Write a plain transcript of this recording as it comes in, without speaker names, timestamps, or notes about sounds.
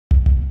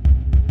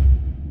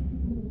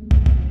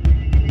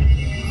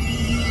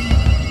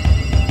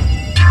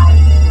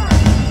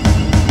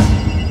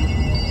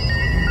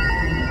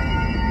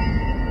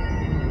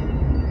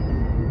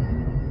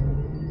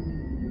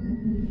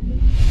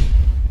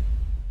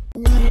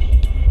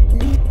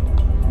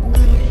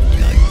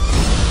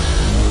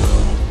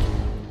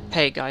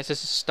Hey guys,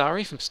 this is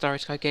Starry from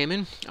StarrySky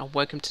Gaming, and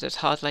welcome to this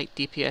Hardlight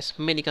DPS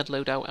Minigun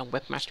Loadout and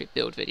Weapon Mastery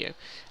Build video.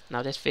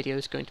 Now this video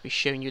is going to be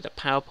showing you the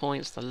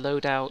PowerPoints, the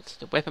loadout,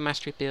 the Weapon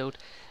Mastery build,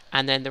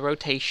 and then the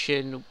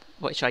rotation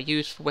which I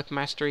use for Weapon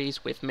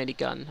Masteries with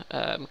Minigun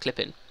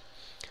clipping.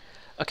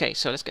 Okay,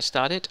 so let's get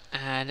started,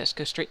 and let's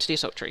go straight to the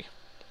Assault Tree.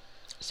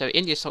 So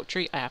in the Assault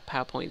Tree I have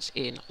PowerPoints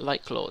in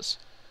Light Claws,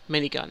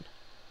 Minigun,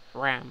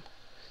 Ram,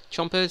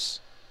 Chompers,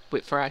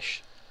 Whip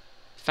Thrash,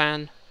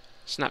 Fan,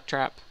 Snap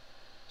Trap,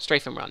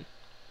 Strafe and Run.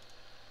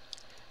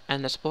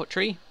 And the support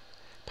tree,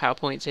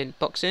 PowerPoints in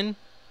Boxing,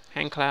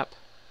 Hand Clap,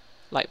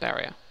 Light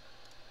Barrier.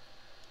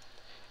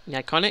 In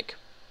the iconic,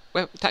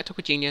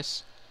 Tactical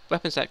Genius,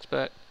 Weapons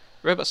Expert,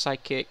 Robot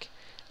Sidekick,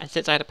 and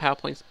since I had a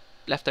PowerPoint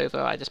left over,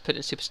 I just put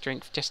in Super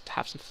Strength just to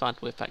have some fun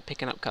with like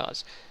picking up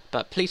cards.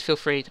 But please feel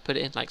free to put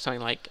it in like something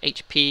like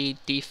HP,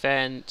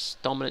 Defense,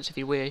 Dominance if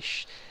you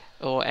wish,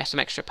 or some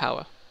extra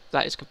power.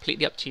 That is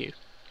completely up to you.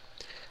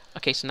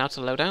 Okay, so now to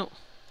loadout.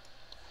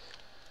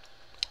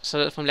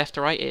 So from left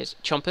to right is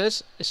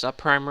Chompers. This is our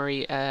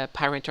primary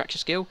power interaction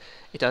skill.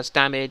 It does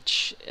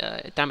damage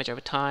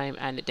over time,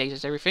 and it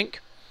dazes everything.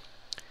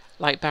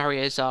 Light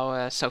Barrier is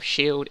our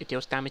self-shield. It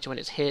deals damage when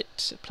it's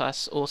hit,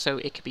 plus also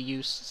it can be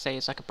used, say,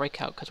 as like a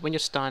breakout, because when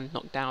you're stunned,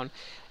 knocked down,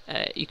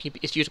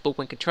 it's usable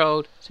when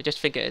controlled, so just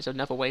think it as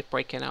another way of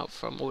breaking out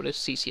from all those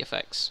CC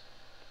effects.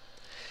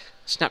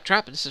 Snap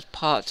Trap, this is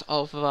part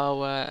of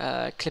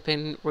our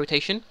clipping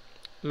rotation.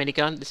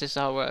 Minigun, this is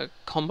our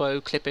combo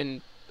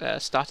clipping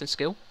starting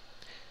skill.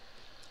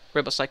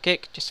 Robot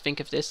Sidekick, just think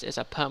of this as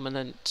a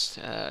permanent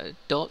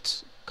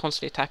dot,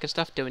 constantly attacking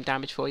stuff, doing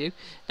damage for you.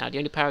 Now the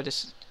only power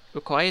this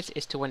requires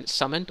is to when it's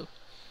summoned.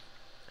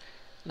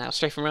 Now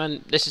Strafe and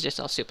Run, this is just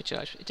our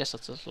supercharge, it just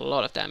does a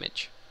lot of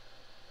damage.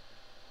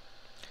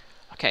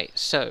 Okay,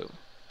 so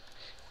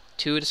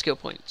to the skill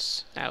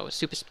points. Now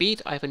super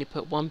speed, I've only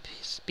put one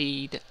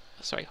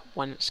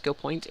skill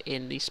point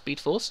in the Speed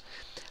Force.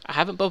 I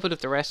haven't bothered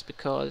with the rest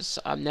because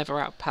I'm never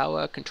out of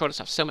power. Controllers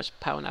have so much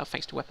power now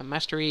thanks to Weapon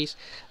Masteries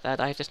that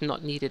I've just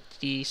not needed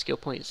the skill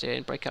points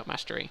in Breakout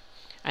Mastery.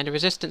 And the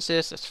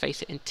resistances, let's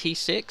face it, in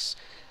T6,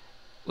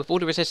 with all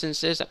the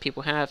resistances that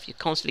people have, you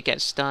constantly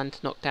get stunned,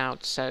 knocked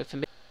out. So for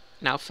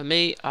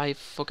me, I've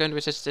forgone the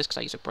resistances because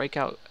I use a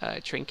Breakout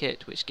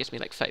trinket, which gives me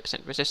like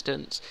 30%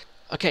 resistance.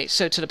 Okay,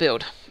 so to the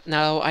build.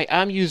 Now, I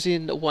am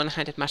using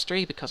one-handed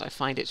mastery because I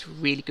find it's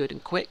really good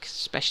and quick,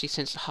 especially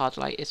since the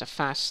Hardlight is a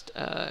fast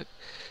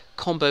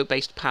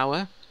combo-based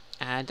power,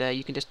 and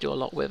you can just do a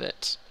lot with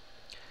it.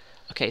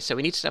 Okay, so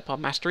we need to set up our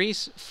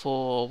masteries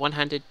for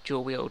one-handed,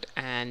 dual wield,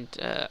 and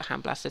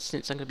hand blasters,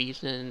 since I'm going to be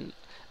using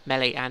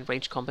melee and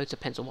range combos,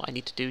 depends on what I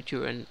need to do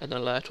during an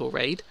alert or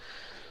raid.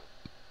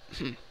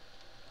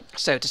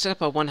 So, to set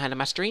up our one-handed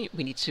mastery,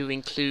 we need to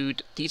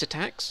include these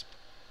attacks,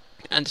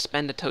 and to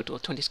spend a total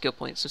of 20 skill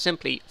points. So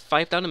simply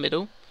 5 down the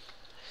middle,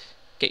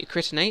 get your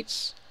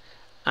critinates,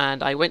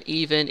 and I went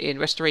even in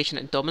restoration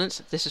and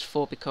dominance. This is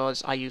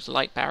because I use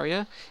light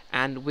barrier,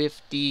 and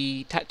with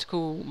the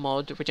tactical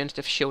mod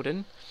regenerative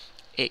shielding,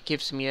 it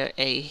gives me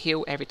a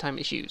heal every time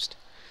it's used.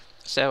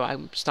 So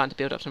I'm starting to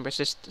build up some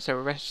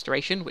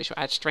restoration, which will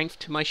add strength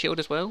to my shield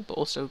as well, but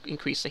also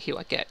increase the heal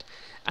I get.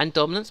 And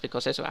dominance,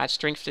 because this will add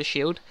strength to the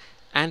shield,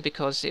 and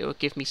because it will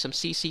give me some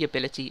CC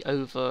ability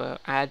over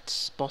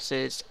ads,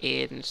 bosses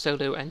in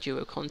solo and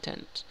duo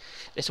content.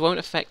 This won't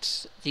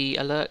affect the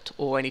alert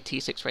or any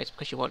T6 raids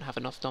because you won't have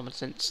enough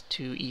dominance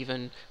to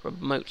even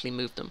remotely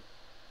move them.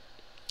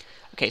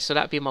 Okay, so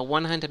that would be my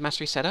one-handed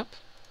mastery setup.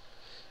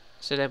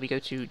 So there we go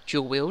to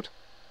dual wield.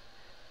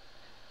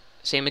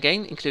 Same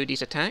again, include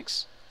these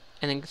attacks,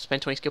 and then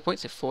spend 20 skill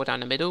points, so 4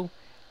 down the middle,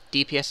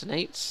 DPS and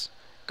 8s,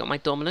 got my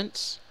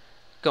dominance,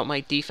 got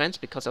my defense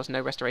because there was no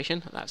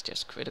restoration, that's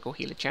just critical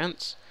healing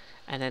chance,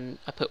 and then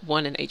I put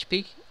 1 in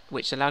HP,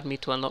 which allowed me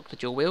to unlock the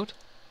dual wield.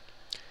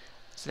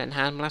 So then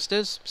hand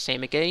blasters,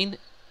 same again,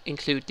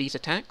 include these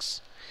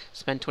attacks,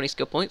 spend 20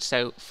 skill points,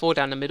 so 4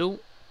 down the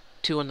middle,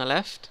 2 on the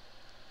left,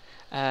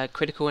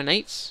 critical and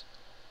 8s,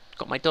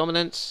 got my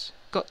dominance,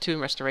 got 2 in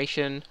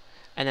restoration,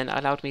 and then that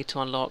allowed me to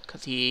unlock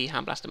the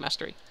hand blaster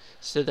mastery.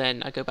 So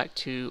then I go back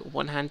to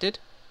one-handed,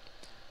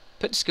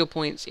 put the skill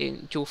points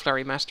in Dual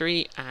Flurry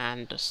Mastery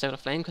and Solar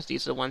Flame, because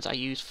these are the ones I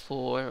use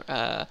for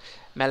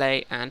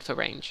melee and for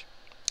range.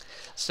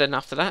 So then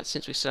after that,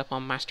 since we set up our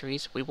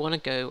masteries, we want to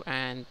go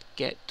and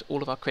get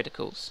all of our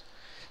criticals.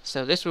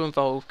 So this will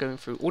involve going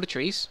through all the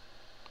trees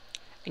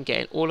and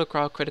getting all of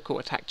our critical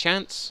attack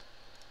chance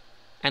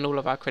and all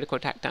of our critical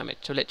attack damage.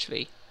 So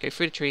literally, go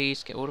through the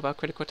trees, get all of our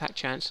critical attack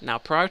chance. Now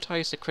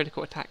prioritize the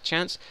critical attack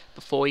chance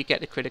before you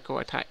get the critical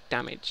attack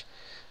damage.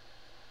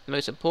 The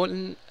most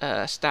important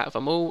stat of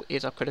them all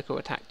is our critical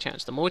attack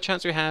chance. The more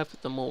chance we have,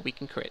 the more we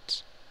can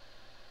crit.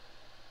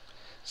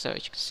 So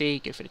as you can see,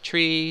 go through the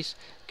trees,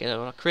 get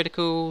all our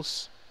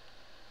criticals.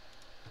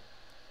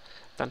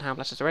 Done hand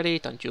blasters already,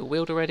 done dual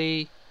wield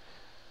already.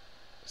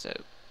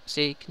 So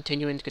see,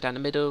 continuing to go down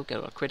the middle, get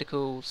all our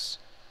criticals.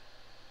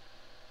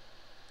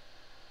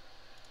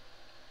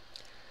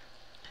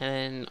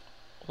 And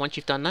once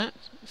you've done that,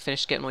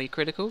 finish getting all your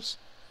criticals,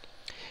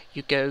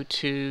 you go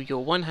to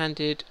your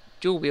one-handed,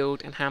 dual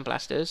wield and hand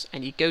blasters,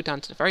 and you go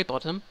down to the very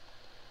bottom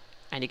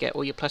and you get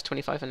all your plus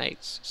 25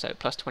 innate. So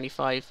plus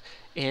 25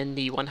 in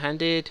the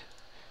one-handed,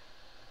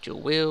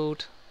 dual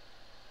wield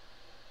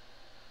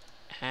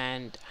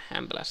and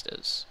hand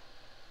blasters.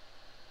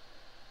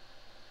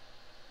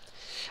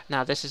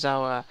 Now this is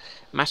our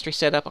mastery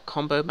setup, a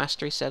combo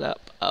mastery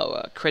setup,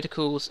 our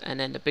criticals, and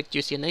then the big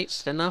juicy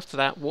innates. Then after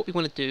that, what we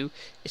want to do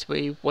is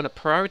we want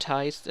to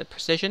prioritize the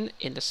precision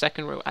in the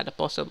second row at the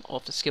bottom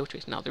of the skill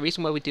trees. Now the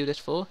reason why we do this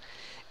for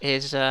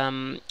is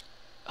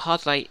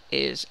Hard Light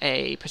is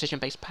a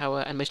precision-based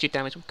power, and most of your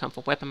damage will come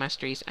from weapon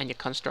masteries and your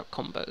construct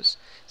combos.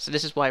 So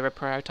this is why we're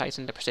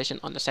prioritizing the precision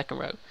on the second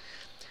row.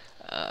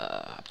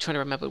 I'm trying to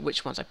remember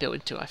which ones I built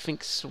into. I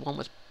think one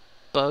was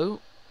bow.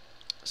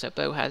 So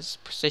bow has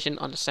precision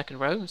on the second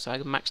row, so I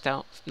maxed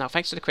out. Now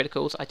thanks to the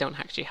criticals, I don't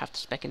actually have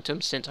to spec into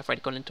them since I've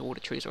already gone into all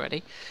the trees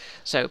already.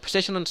 So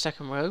precision on the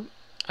second row,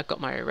 I've got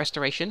my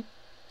restoration,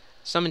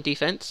 summon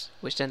defense,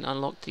 which then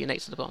unlocked the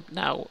innates at the bottom.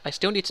 Now I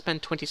still need to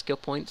spend 20 skill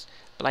points,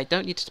 but I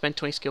don't need to spend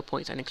 20 skill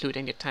points and include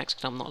any attacks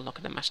because I'm not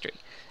unlocking the mastery.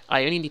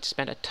 I only need to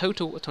spend a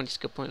total of 20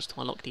 skill points to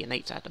unlock the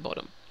innates at the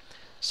bottom.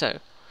 So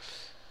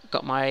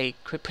got my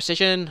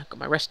precision, got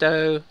my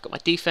resto, got my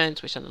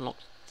defense, which then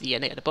unlocked the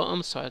innate at the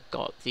bottom, so I've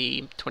got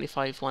the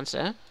 25 ones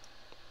there.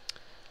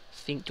 I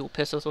think dual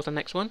pistols was the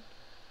next one.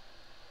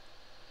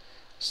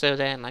 So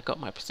then I got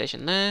my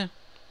precision there,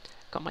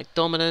 got my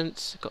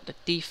dominance, got the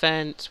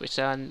defense, which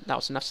that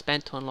was enough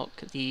spent to unlock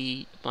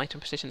the might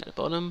and precision at the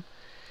bottom.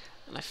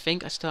 And I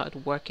think I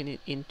started working it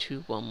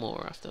into one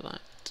more after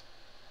that.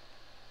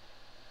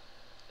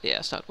 Yeah,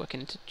 I started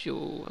working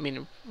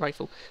into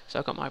rifle. So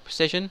I got my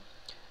precision,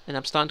 and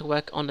I'm starting to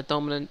work on the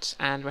dominance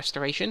and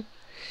restoration.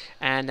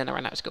 And then I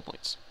ran out of skill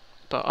points.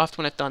 But after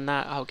when I've done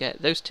that, I'll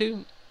get those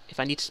two.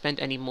 If I need to spend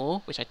any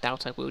more, which I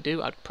doubt I will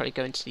do, I'd probably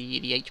go into the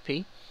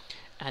HP.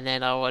 And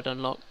then I would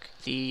unlock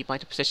the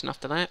might and precision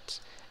after that.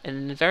 And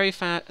then the very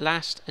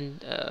last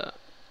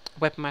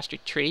weapon mastery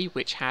tree,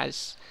 which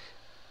has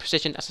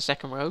precision as a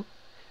second row,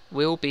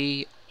 will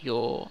be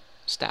your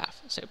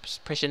staff. So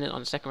precision on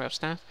the second row of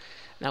staff.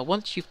 Now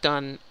once you've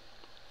done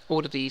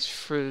all of these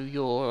through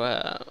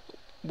your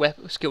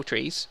skill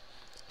trees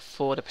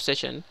for the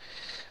precision,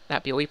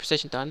 that'd be all your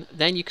precision done.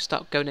 Then you can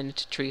start going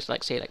into trees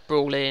like, say, like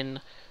brawling,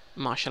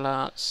 martial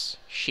arts,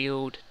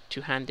 shield,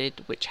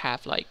 two-handed, which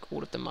have like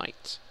all of the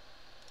might.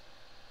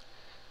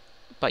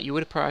 But you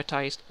would have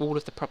prioritized all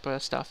of the proper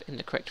stuff in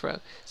the correct row.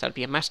 So that'd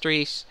be your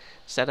masteries,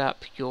 set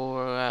up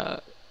your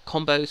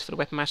combos for the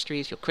weapon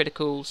masteries, your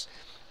criticals,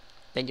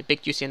 then your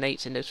big juicy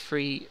innates in those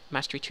 3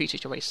 mastery trees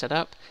which are already set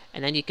up,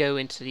 and then you go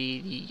into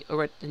the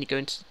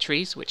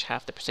trees which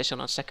have the precision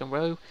on second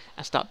row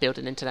and start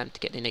building into them to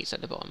get the innates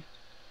at the bottom.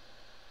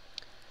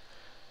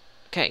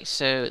 Okay,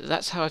 so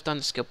that's how I've done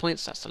the skill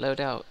points, that's the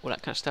loadout, all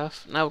that kind of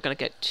stuff. Now we're going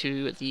to get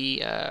to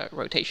the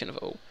rotation of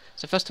it all.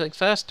 So first thing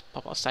first,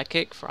 pop our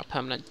sidekick for our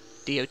permanent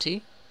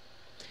DOT.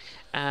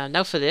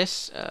 Now for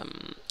this,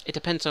 it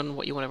depends on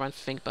what you want to run for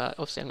thing, but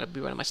obviously I'm going to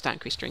be running my stat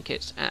increase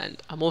trinkets,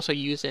 and I'm also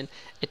using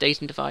a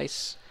Dazing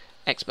Device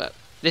Expert.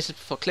 This is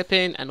for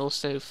clipping and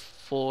also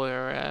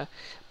for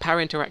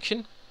power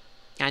interaction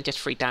and just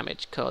free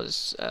damage,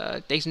 because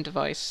Dazing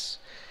Device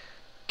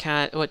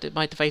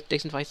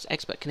Dazing Device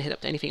Expert can hit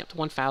up to anything up to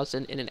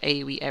 1000 in an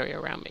AoE area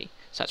around me.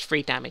 So that's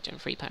free damage and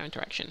free power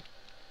interaction.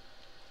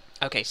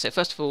 Okay, so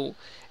first of all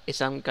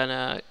is I'm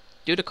gonna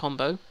do the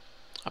combo.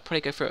 I'll probably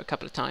go through it a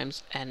couple of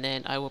times and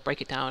then I will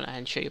break it down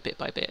and show you bit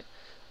by bit.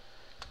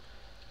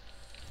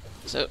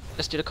 So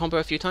let's do the combo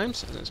a few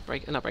times and then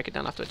I'll break it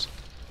down afterwards.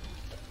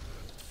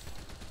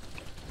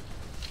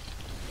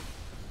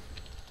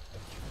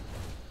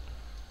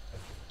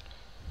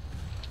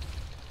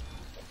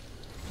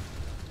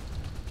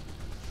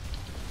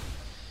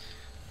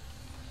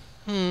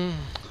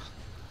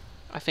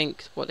 I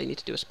think what they need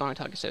to do with sparring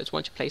targets, so is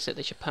once you place it,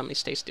 they should permanently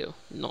stay still,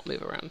 not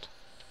move around.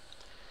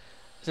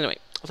 So anyway,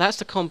 that's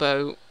the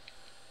combo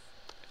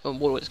on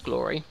Warlord's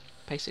Glory,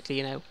 basically,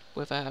 you know,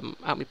 without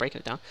me breaking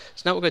it down.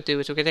 So now what we're going to do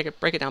is we're going to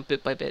break it down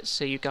bit by bit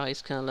so you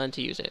guys can learn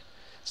to use it.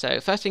 So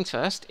first things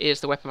first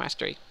is the weapon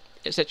mastery.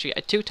 It's literally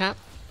a 2-tap,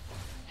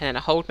 and then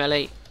a hold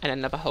melee, and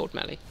another hold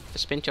melee for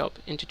spin chop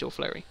into dual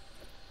flurry.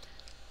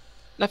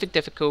 Nothing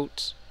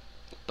difficult,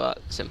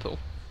 but simple.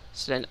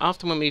 So then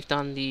after when we've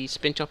done the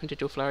spin chop into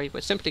dual flurry,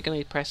 we're simply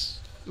going to press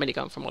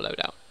minigun from our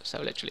loadout.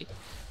 So literally,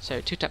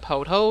 so 2-tap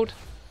hold,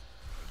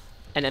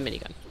 and then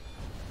minigun.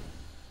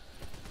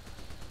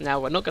 Now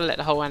we're not going to let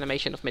the whole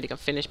animation of minigun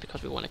finish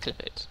because we want to clip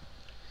it.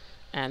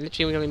 And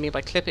literally what I mean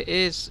by clip it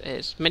is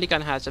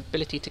minigun has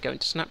ability to go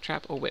into snap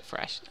trap or whip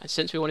thrash. And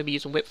since we want to be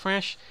using whip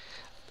thrash,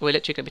 we're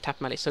literally going to be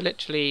tapping melee. So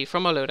literally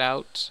from our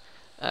loadout,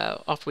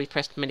 after we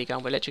pressed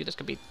minigun, we're literally just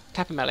going to be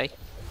tapping melee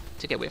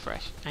to get whip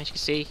thrash. As you can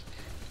see,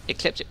 it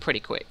clips it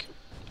pretty quick.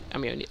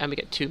 And we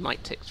get 2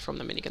 might ticks from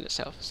the minigun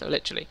itself. So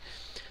literally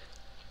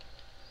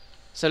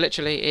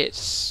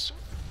it's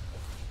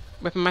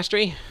weapon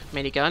mastery,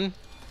 minigun,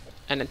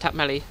 and then tap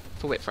melee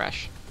for whip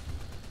thrash.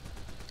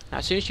 Now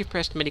as soon as you've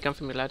pressed minigun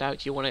from your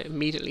loadout, you want to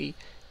immediately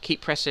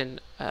keep pressing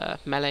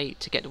melee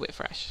to get the whip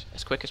thrash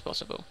as quick as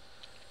possible.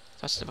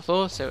 So as I said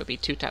before, so it would be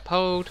 2-tap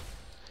hold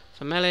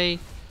for melee,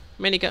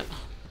 minigun.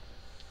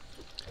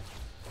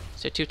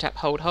 So 2-tap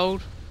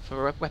hold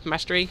for weapon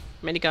mastery,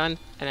 minigun,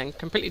 and then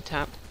completely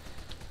tap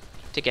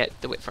to get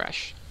the whip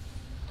thrash.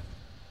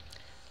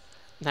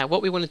 Now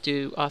what we want to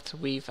do after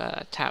we've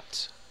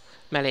tapped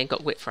melee and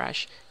got whip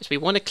thrash is we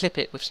want to clip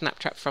it with snap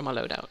trap from our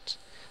loadout.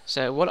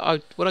 So what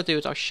I'll do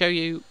is I'll show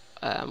you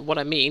what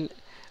I mean,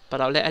 but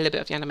I'll let a little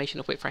bit of the animation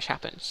of whip thrash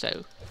happen.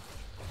 So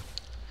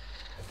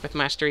whip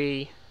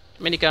mastery,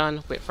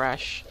 minigun, whip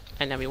thrash,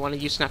 and then we want to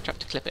use snap trap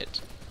to clip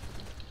it.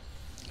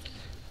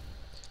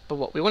 But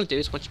what we want to do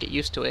is once you get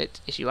used to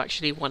it, is you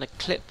actually want to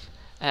clip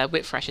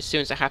whip thrash as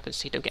soon as it happens,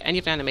 so you don't get any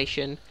of the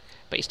animation,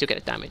 but you still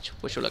get the damage,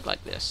 which will look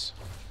like this.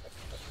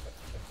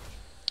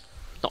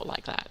 Not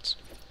like that.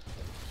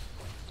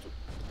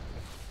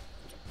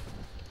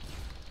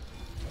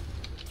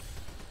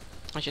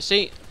 As you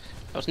see,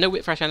 there was no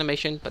whip thrash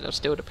animation, but there was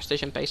still the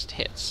precision-based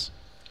hits.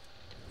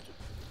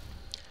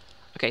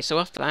 Okay, so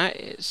after that,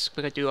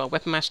 we're going to do our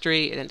weapon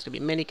mastery, and then it's going to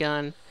be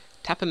minigun,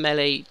 tap and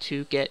melee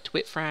to get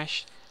whip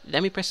thrash,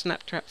 then we press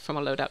snap trap from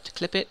our loadout to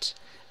clip it,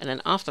 and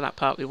then after that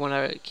part we want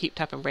to keep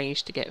tapping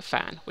range to get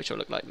fan, which will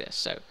look like this.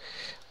 So,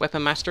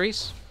 weapon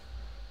masteries,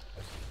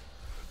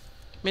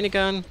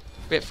 minigun,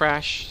 whip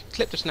thrash,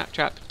 clip to snap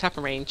trap, tap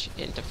and range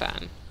into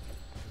fan.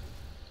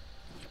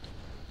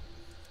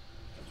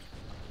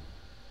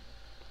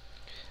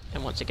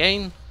 And once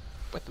again,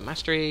 weapon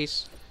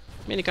masteries,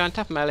 minigun,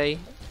 tap and melee,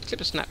 clip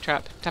to snap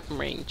trap, tap and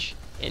range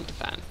into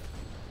fan.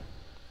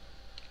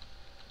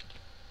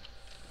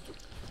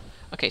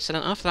 Okay, so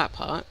then after that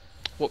part,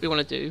 what we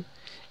want to do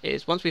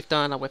is once we've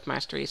done our weapon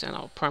masteries and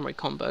our primary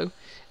combo,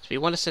 so we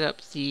want to set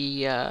up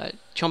the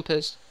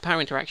chompers,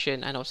 power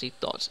interaction, and obviously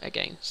dots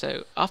again.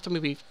 So after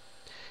we've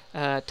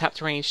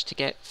tapped range to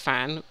get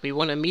fan, we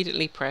want to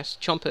immediately press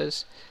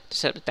chompers to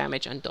set up the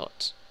damage and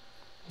dots.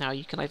 Now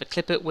you can either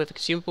clip it with a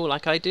consumable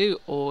like I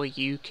do, or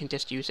you can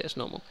just use it as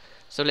normal.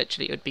 So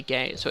literally it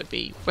would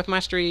be weapon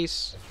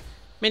masteries,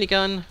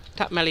 minigun,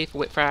 tap melee for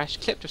whip thrash,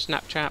 clip to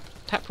snap trap,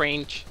 tap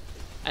range,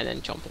 and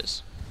then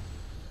chompers.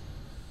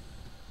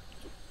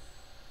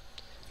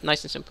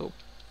 Nice and simple.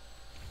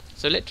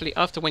 So literally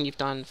after when you've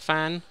done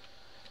fan,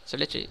 so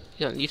literally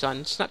you've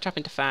done snap trap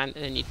into fan,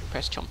 and then you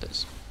press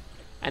chompers,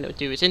 and it will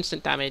do its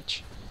instant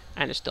damage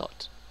and its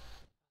dot.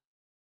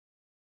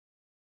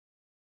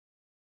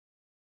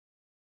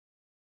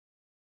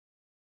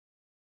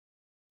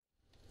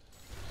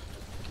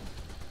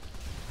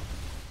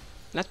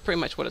 And that's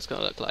pretty much what it's going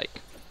to look like.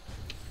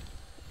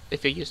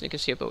 If you're using a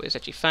consumable, it's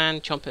actually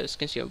fan, chompers,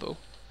 consumable.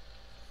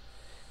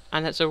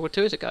 And that's all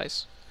to it,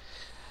 guys.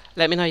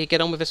 Let me know how you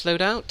get on with this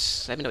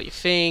loadout. Let me know what you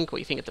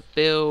think of the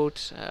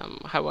build,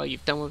 how well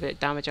you've done with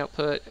it, damage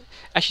output.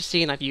 As you've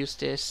seen, I've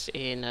used this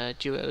in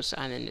duos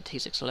and in the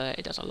T6 alert.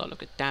 It does a lot of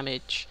good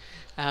damage.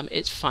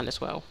 It's fun as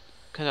well,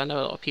 because I know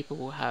a lot of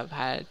people have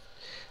had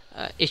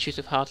issues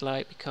with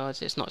Hardlight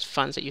because it's not as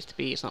fun as it used to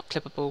be. It's not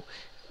clippable.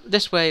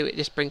 This way, it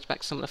just brings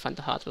back some of the fun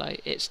to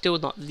Hardlight. It's still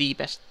not the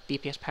best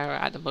DPS power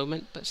at the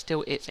moment, but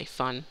still it's a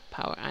fun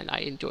power, and I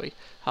enjoy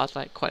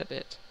Hardlight quite a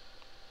bit.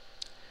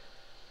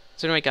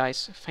 So anyway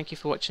guys, thank you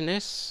for watching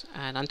this,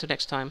 and until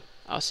next time,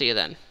 I'll see you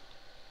then.